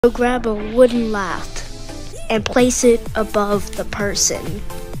So grab a wooden lath and place it above the person.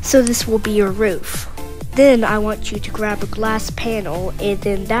 So this will be your roof. Then I want you to grab a glass panel, and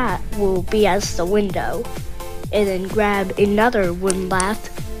then that will be as the window. And then grab another wooden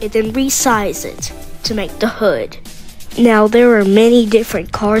lath and then resize it to make the hood. Now there are many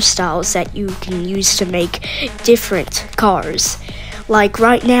different car styles that you can use to make different cars. Like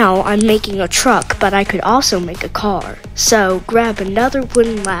right now I'm making a truck, but I could also make a car. So grab another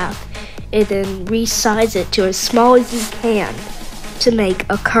wooden lath and then resize it to as small as you can to make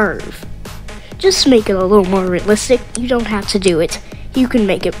a curve. Just make it a little more realistic. You don't have to do it. You can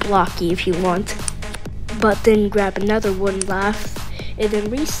make it blocky if you want. But then grab another wooden lath and then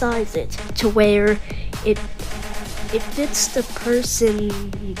resize it to where it fits the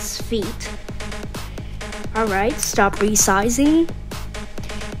person's feet. Alright, stop resizing.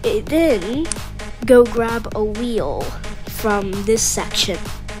 Then go grab a wheel from this section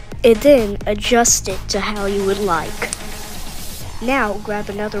and then adjust it to how you would like. Now grab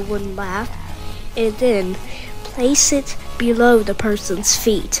another wooden lath and then place it below the person's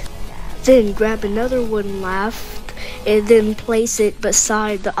feet. Then grab another wooden lath and then place it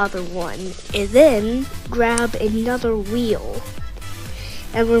beside the other one. And then grab another wheel.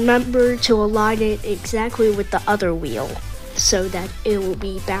 And remember to align it exactly with the other wheel so that it will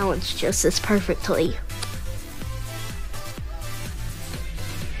be balanced just as perfectly.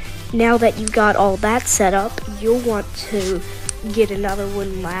 Now that you got all that set up, you'll want to get another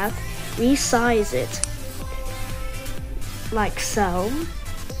wooden lath, resize it like so.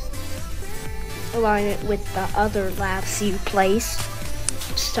 Align it with the other laths you placed.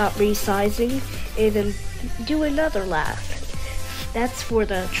 Stop resizing and then do another lath. That's for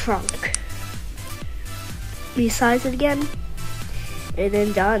the trunk. Resize it again and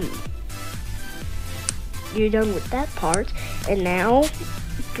then done. You're done with that part. And now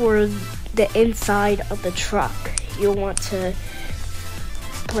for the inside of the truck, you'll want to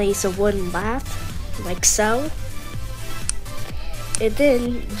place a wooden lath like so. And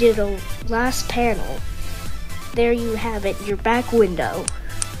then get a last panel. There you have it, your back window.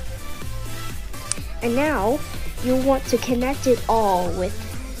 And now you'll want to connect it all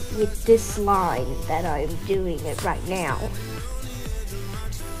with this line that I'm doing it right now.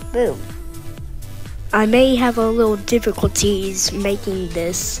 Boom. I may have a little difficulties making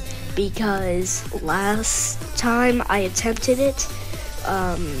this because last time I attempted it,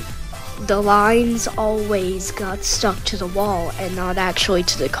 the lines always got stuck to the wall and not actually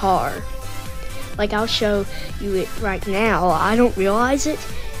to the car. Like I'll show you it right now. I don't realize it,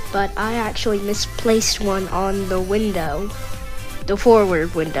 but I actually misplaced one on the window, the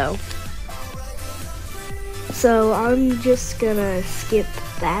forward window. So I'm just gonna skip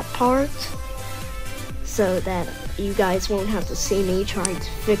that part so that you guys won't have to see me trying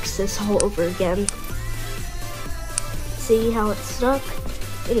to fix this all over again. See how it's stuck?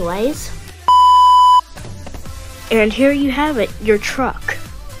 Anyways, and here you have it, your truck.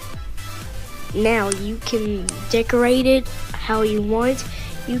 Now you can decorate it how you want.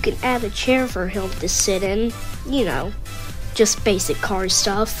 You can add a chair for him to sit in, you know, just basic car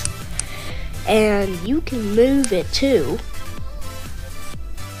stuff. And you can move it too.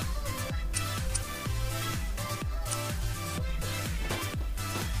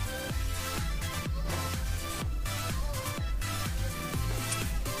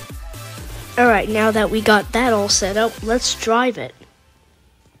 Alright, now that we got that all set up, let's drive it.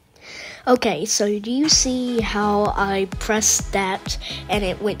 Okay, so do you see how I pressed that and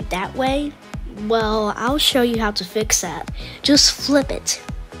it went that way? Well, I'll show you how to fix that. Just flip it.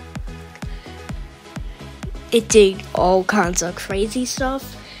 It did all kinds of crazy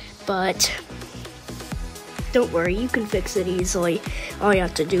stuff, but don't worry, you can fix it easily. All you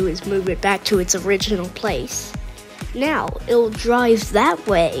have to do is move it back to its original place. Now, it'll drive that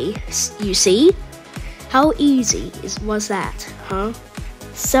way, you see? How easy was that, huh?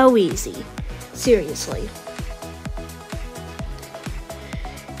 So easy. Seriously.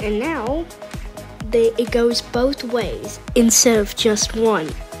 And now, it goes both ways instead of just one.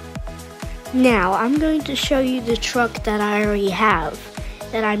 Now, I'm going to show you the truck that I already have,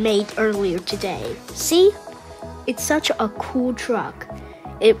 that I made earlier today. See? It's such a cool truck.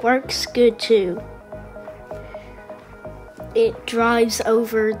 It works good too. It drives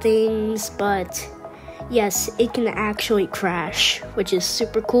over things, but yes, it can actually crash, which is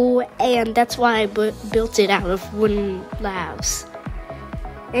super cool, and that's why I built it out of wooden laths.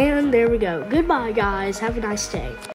 And there we go. Goodbye, guys. Have a nice day.